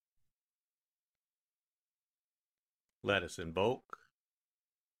Let us invoke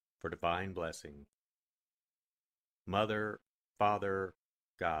for divine blessing. Mother, Father,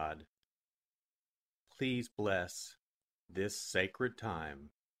 God, please bless this sacred time.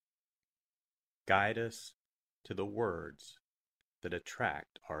 Guide us to the words that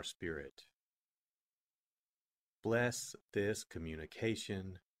attract our spirit. Bless this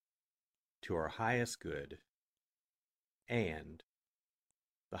communication to our highest good and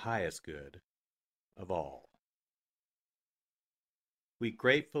the highest good of all. We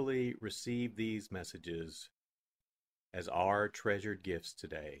gratefully receive these messages as our treasured gifts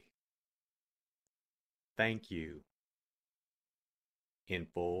today. Thank you in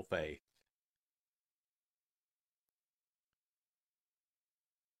full faith.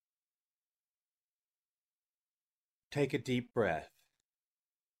 Take a deep breath.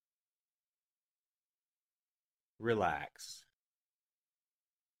 Relax.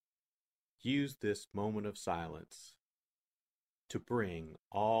 Use this moment of silence to bring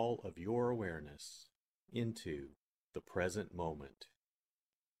all of your awareness into the present moment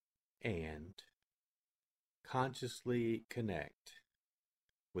and consciously connect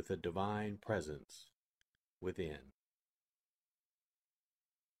with the divine presence within.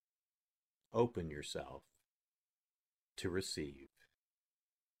 Open yourself to receive.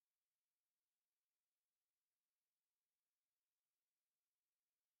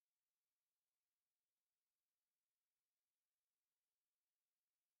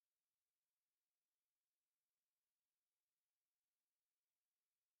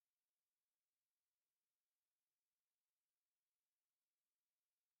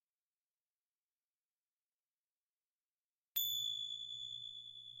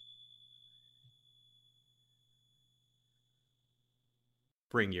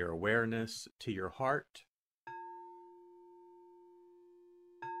 Bring your awareness to your heart.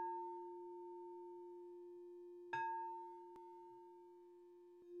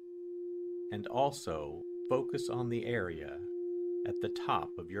 And also focus on the area at the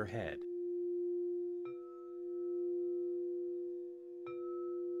top of your head.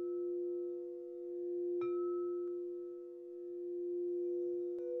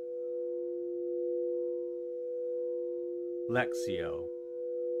 Lectio.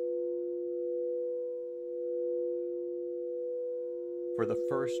 For the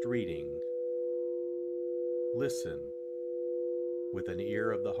first reading, listen with an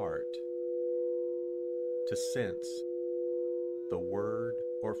ear of the heart to sense the word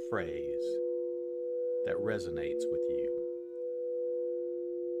or phrase that resonates with you.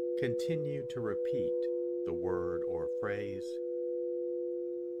 Continue to repeat the word or phrase.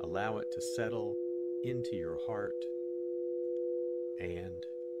 Allow it to settle into your heart and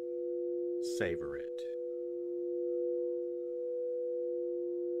savor it.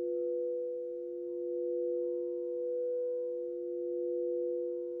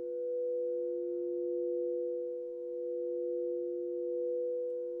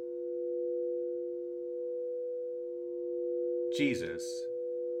 Jesus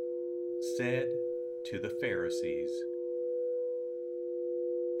said to the Pharisees,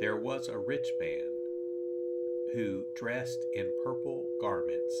 "There was a rich man who dressed in purple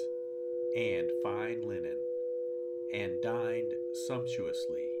garments and fine linen and dined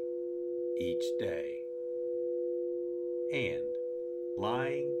sumptuously each day. And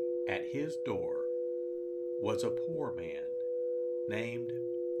lying at his door was a poor man named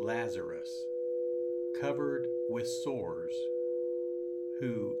Lazarus, covered with sores,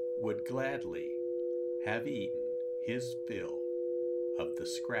 who would gladly have eaten his fill of the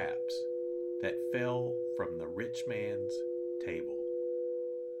scraps that fell from the rich man's table.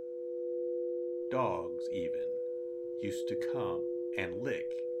 Dogs even used to come and lick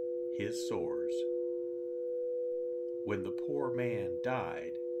his sores. When the poor man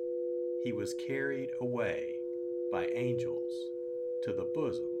died, he was carried away by angels to the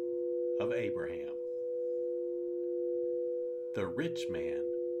bosom of Abraham. The rich man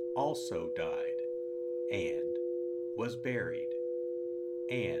also died and was buried,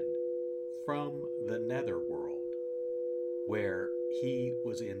 and from the netherworld, where he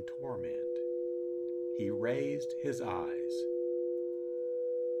was in torment, he raised his eyes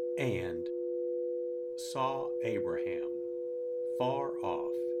and saw Abraham far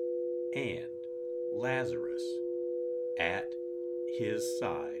off and Lazarus at his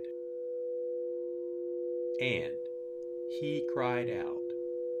side. And he cried out,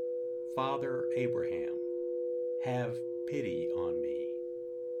 'Father Abraham, have pity on me.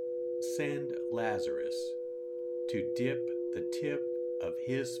 Send Lazarus to dip the tip of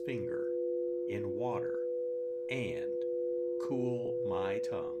his finger in water and cool my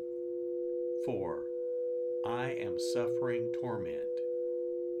tongue, for I am suffering torment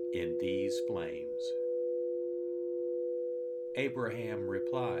in these flames." Abraham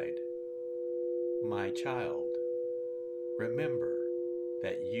replied, "My child, remember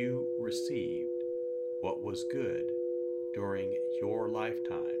that you received what was good during your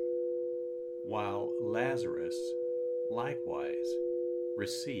lifetime, while Lazarus likewise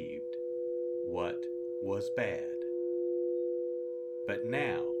received what was bad. But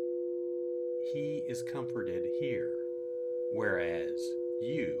now he is comforted here, whereas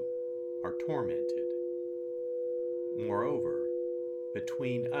you are tormented. Moreover,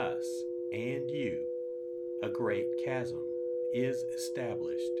 between us and you, a great chasm is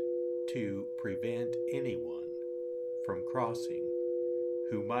established to prevent anyone from crossing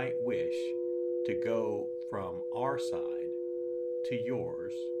who might wish to go from our side to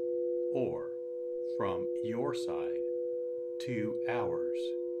yours, or from your side to ours."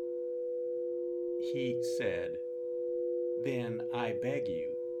 He said, "Then I beg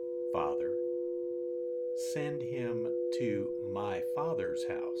you, Father, send him to my father's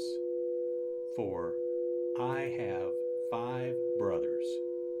house, for I have 5 brothers,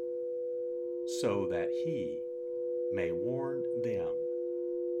 so that he may warn them,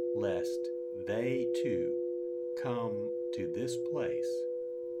 lest they too come to this place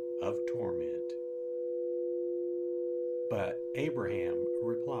of torment." But Abraham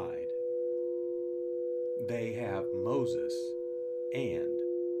replied, "They have Moses and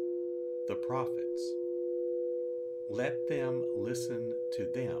the prophets. Let them listen to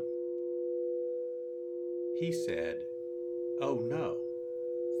them." He said, "Oh no,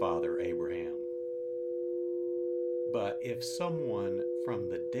 Father Abraham. But if someone from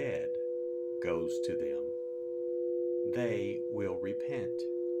the dead goes to them, they will repent."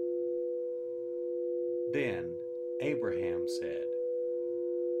 Then Abraham said,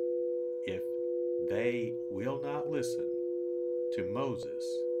 "If they will not listen to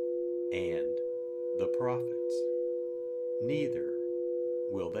Moses and the prophets, neither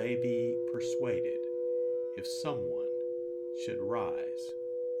will they be persuaded if someone should rise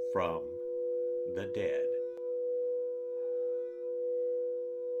from the dead."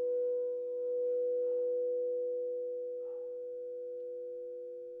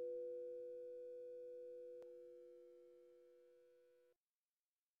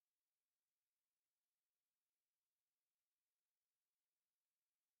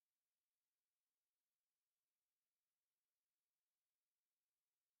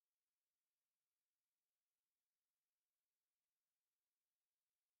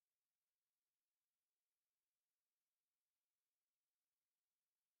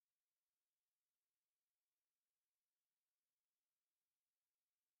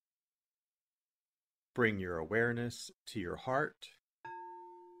 Bring your awareness to your heart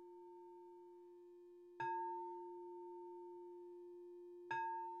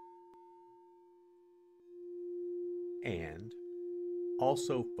and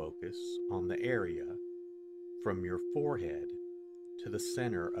also focus on the area from your forehead to the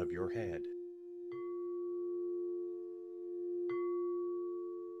center of your head.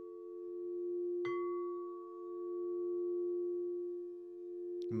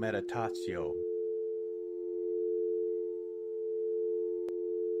 Meditatio.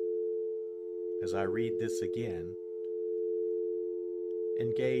 As I read this again,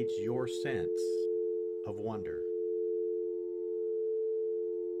 engage your sense of wonder.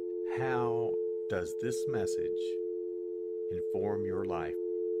 How does this message inform your life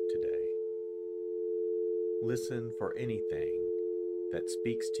today? Listen for anything that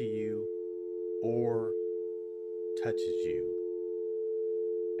speaks to you or touches you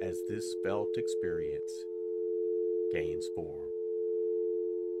as this felt experience gains form.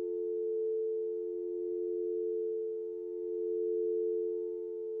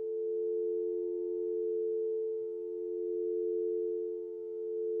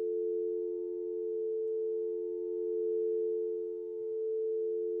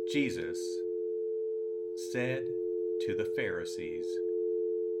 Jesus said to the Pharisees,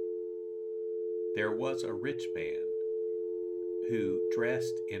 "There was a rich man who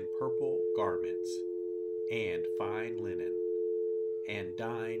dressed in purple garments and fine linen, and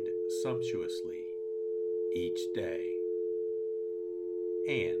dined sumptuously each day.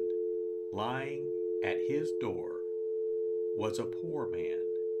 And lying at his door was a poor man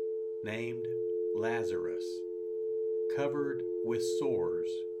named Lazarus, covered with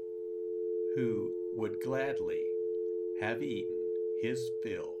sores, who would gladly have eaten his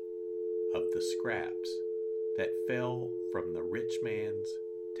fill of the scraps that fell from the rich man's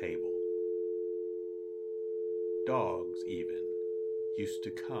table. Dogs even used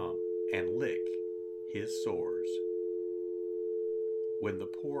to come and lick his sores. When the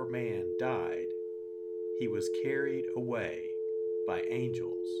poor man died, he was carried away by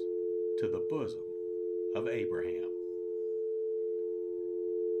angels to the bosom of Abraham.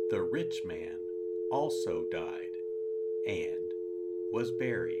 The rich man also died and was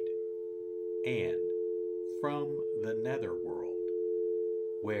buried, and from the netherworld,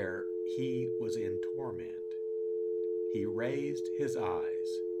 where he was in torment, he raised his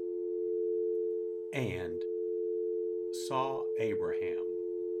eyes and saw Abraham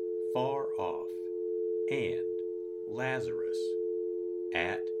far off and Lazarus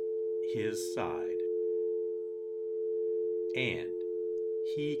at his side. And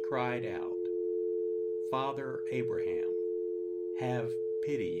he cried out, Father Abraham, have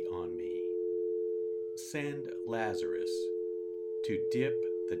pity on me. Send Lazarus to dip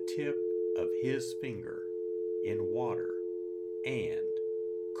the tip of his finger in water and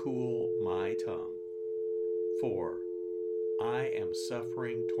cool my tongue, for I am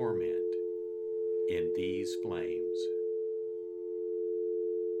suffering torment in these flames.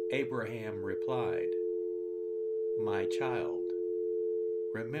 Abraham replied, My child,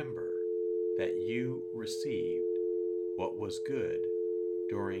 remember that you received what was good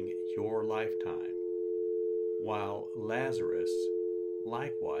during your lifetime, while Lazarus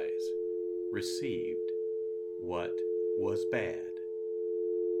likewise received what was bad.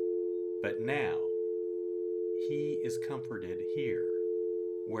 But now he is comforted here,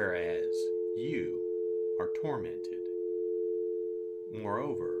 whereas you are tormented.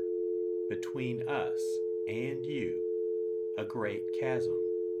 Moreover, between us and you, a great chasm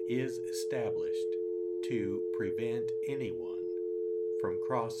is established to prevent anyone from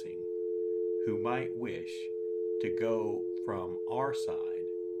crossing who might wish to go from our side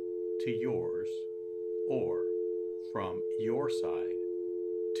to yours, or from your side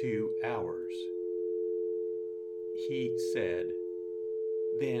to ours. He said,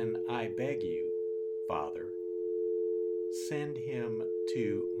 Then I beg you, Father, send him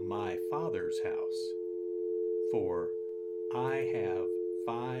to my father's house, for I have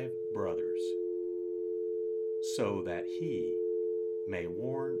 5 brothers, so that he may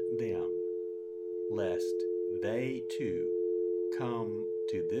warn them, lest they too come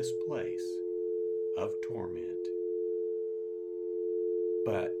to this place of torment.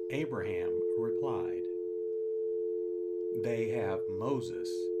 But Abraham replied, They have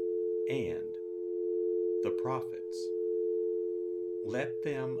Moses and the prophets. Let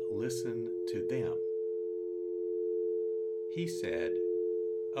them listen to them. He said,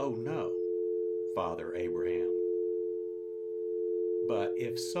 Oh no, Father Abraham. But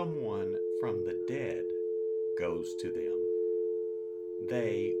if someone from the dead goes to them,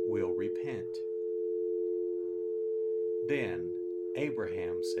 they will repent. Then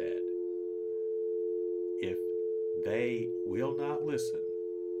Abraham said, If they will not listen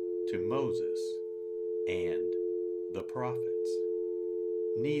to Moses and the prophets,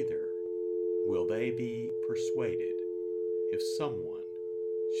 neither will they be persuaded if someone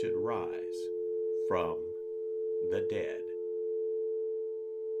should rise from the dead.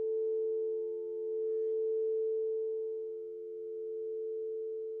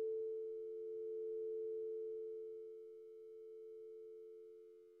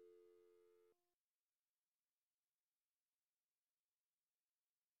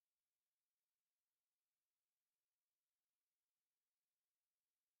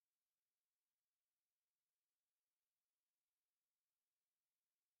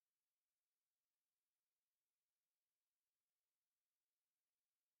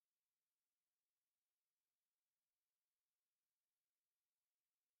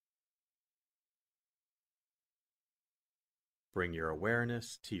 Bring your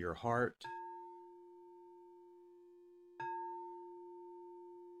awareness to your heart.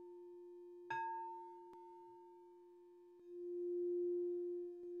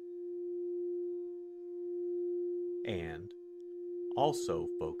 And also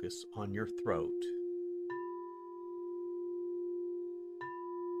focus on your throat.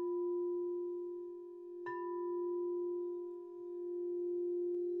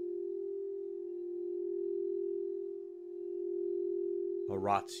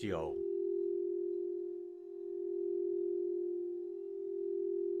 Oratio.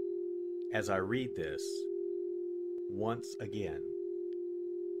 As I read this, once again,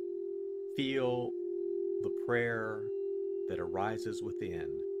 feel the prayer that arises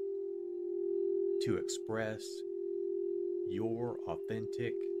within to express your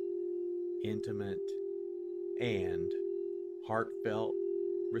authentic, intimate, and heartfelt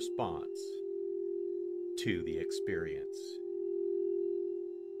response to the experience.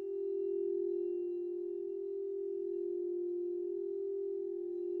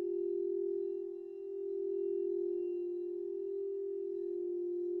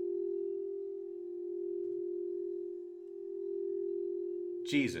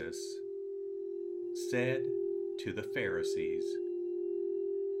 Jesus said to the Pharisees,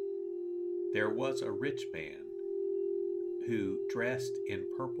 "There was a rich man who dressed in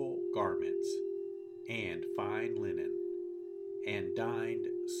purple garments and fine linen, and dined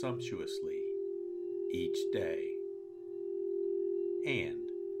sumptuously each day.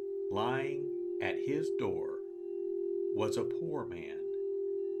 And lying at his door was a poor man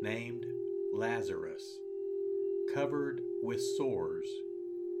named Lazarus, covered with sores,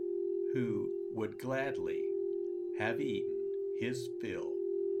 who would gladly have eaten his fill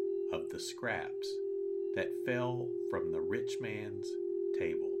of the scraps that fell from the rich man's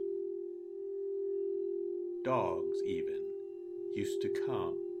table. Dogs even used to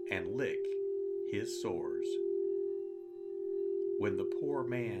come and lick his sores. When the poor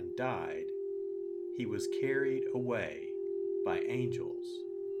man died, he was carried away by angels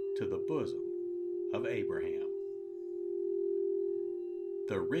to the bosom of Abraham.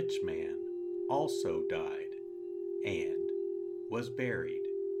 The rich man also died and was buried,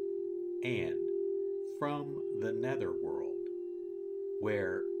 and from the netherworld,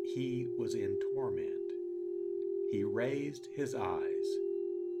 where he was in torment, he raised his eyes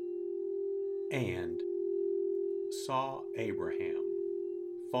and saw Abraham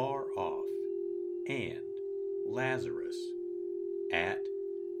far off and Lazarus at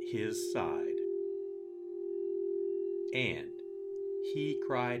his side. And he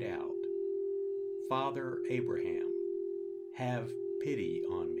cried out, 'Father Abraham, have pity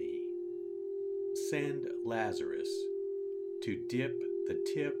on me. Send Lazarus to dip the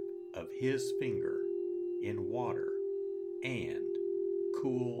tip of his finger in water and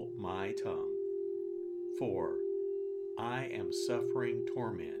cool my tongue, for I am suffering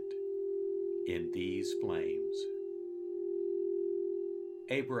torment in these flames.'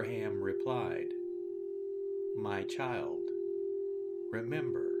 Abraham replied, 'My child,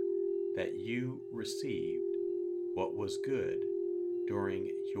 remember that you received what was good during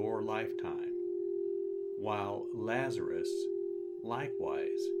your lifetime, while Lazarus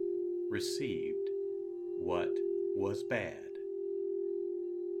likewise received what was bad.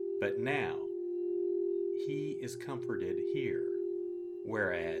 But now he is comforted here,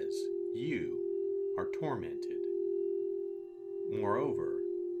 whereas you are tormented. Moreover,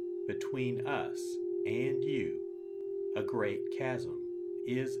 between us and you a great chasm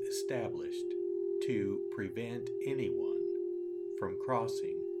is established to prevent anyone from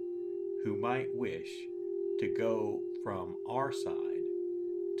crossing who might wish to go from our side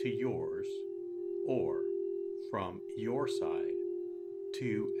to yours, or from your side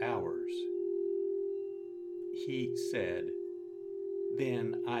to ours.' He said,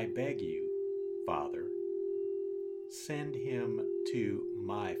 'Then I beg you, Father, send him to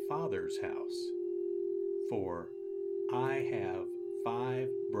my father's house, for I have 5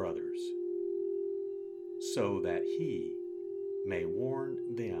 brothers, so that he may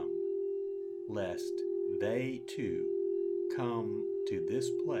warn them, lest they too come to this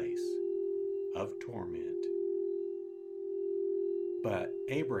place of torment.' But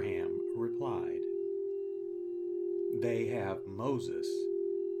Abraham replied, 'They have Moses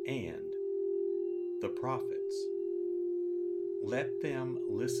and the prophets. Let them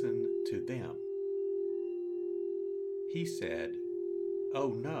listen to them.' He said,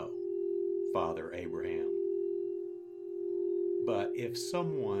 'Oh no, Father Abraham. But if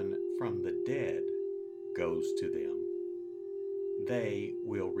someone from the dead goes to them, they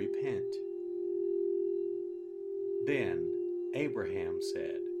will repent.' Then Abraham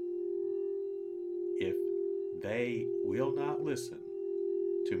said, 'If they will not listen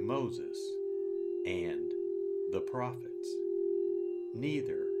to Moses and the prophets,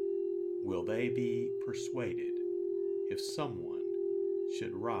 neither will they be persuaded if someone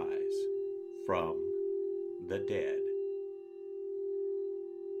should rise from the dead.'"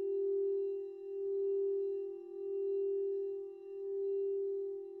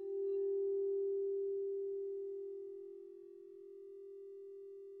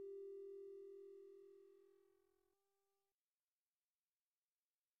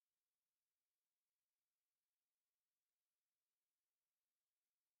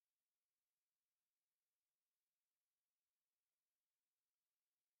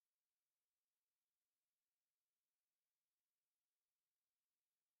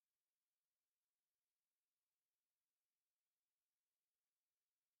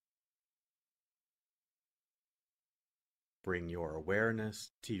 Bring your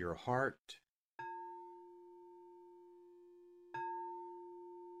awareness to your heart,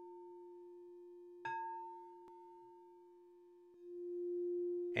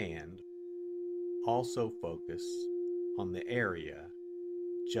 and also focus on the area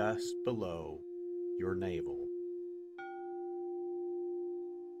just below your navel.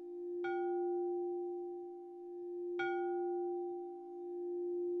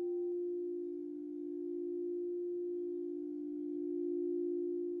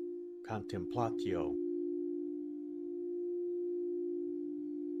 Contemplatio.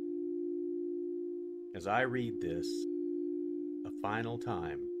 As I read this a final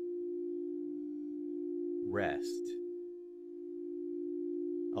time, rest.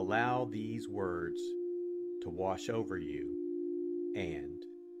 Allow these words to wash over you and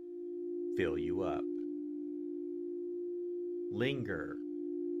fill you up. Linger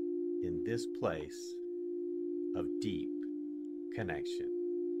in this place of deep connection.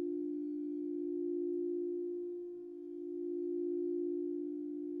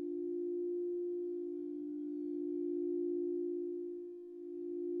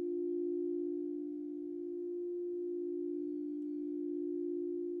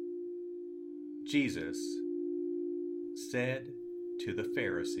 Jesus said to the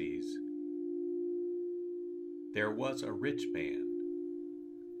Pharisees, "There was a rich man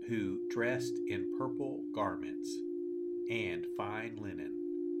who dressed in purple garments and fine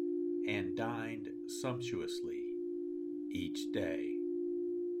linen, and dined sumptuously each day.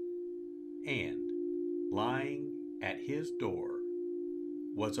 And lying at his door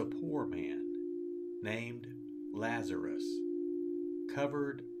was a poor man named Lazarus,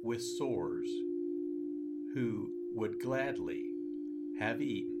 covered with sores, who would gladly have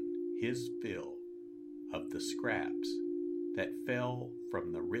eaten his fill of the scraps that fell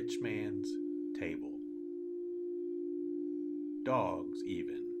from the rich man's table. Dogs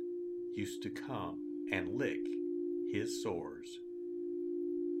even used to come and lick his sores.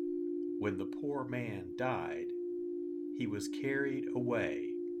 When the poor man died, he was carried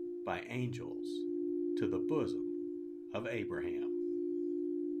away by angels to the bosom of Abraham.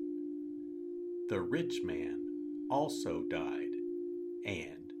 The rich man also died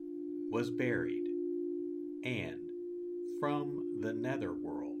and was buried, and from the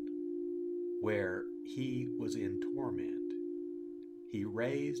netherworld, where he was in torment, he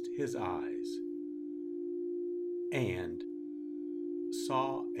raised his eyes and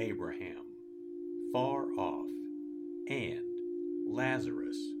saw Abraham far off and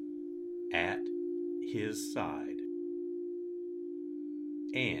Lazarus at his side.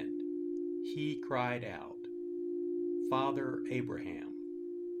 And he cried out, 'Father Abraham,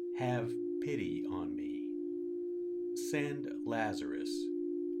 have pity on me. Send Lazarus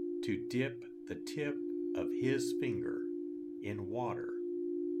to dip the tip of his finger in water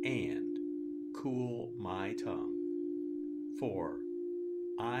and cool my tongue, for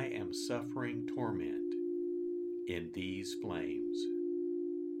I am suffering torment in these flames.'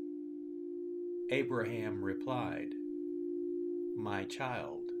 Abraham replied, 'My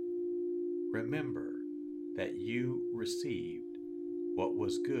child, remember that you received what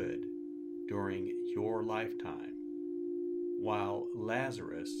was good during your lifetime, while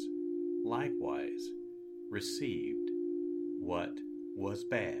Lazarus likewise received what was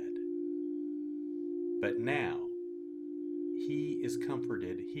bad. But now he is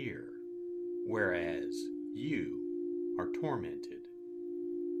comforted here, whereas you are tormented.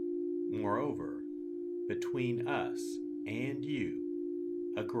 Moreover, between us and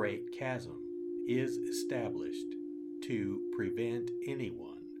you a great chasm is established to prevent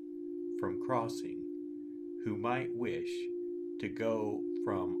anyone from crossing who might wish to go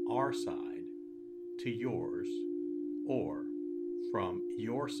from our side to yours, or from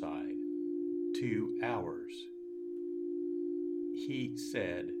your side to ours.' He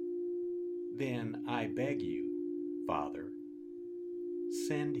said, 'Then I beg you, Father,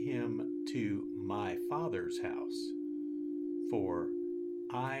 send him to my father's house, for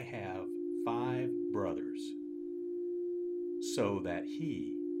I have 5 brothers, so that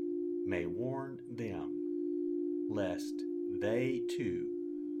he may warn them, lest they too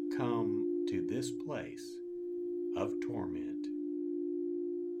come to this place of torment.'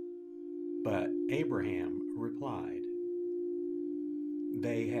 But Abraham replied,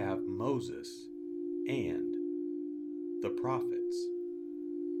 'They have Moses and the prophets.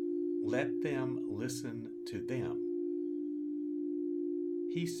 Let them listen to them.'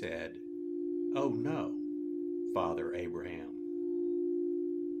 He said, 'Oh no, Father Abraham.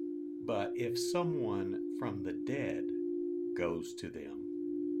 But if someone from the dead goes to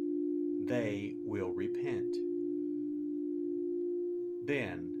them, they will repent.'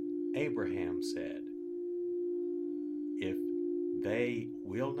 Then Abraham said, 'If they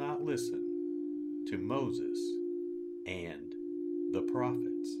will not listen to Moses and the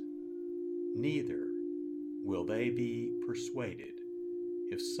prophets, neither will they be persuaded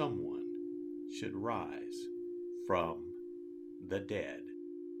if someone should rise from the dead.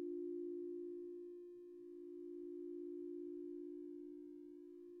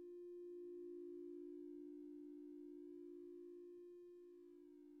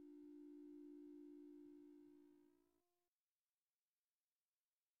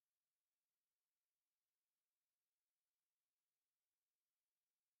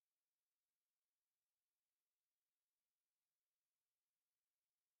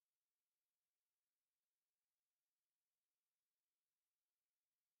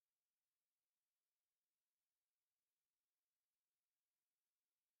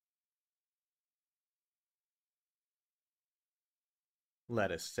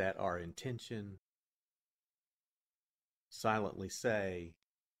 Let us set our intention, silently say,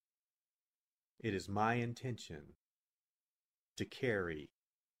 it is my intention to carry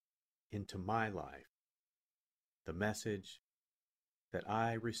into my life the message that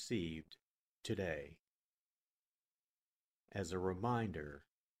I received today as a reminder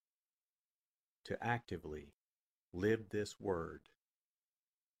to actively live this word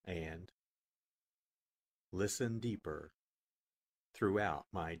and listen deeper throughout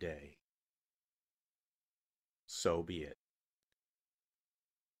my day. So be it.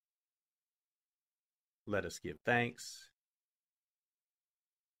 Let us give thanks.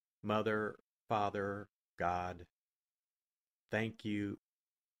 Mother, Father, God, thank you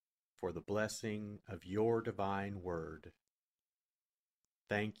for the blessing of your divine word.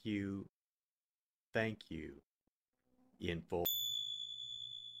 Thank you in full.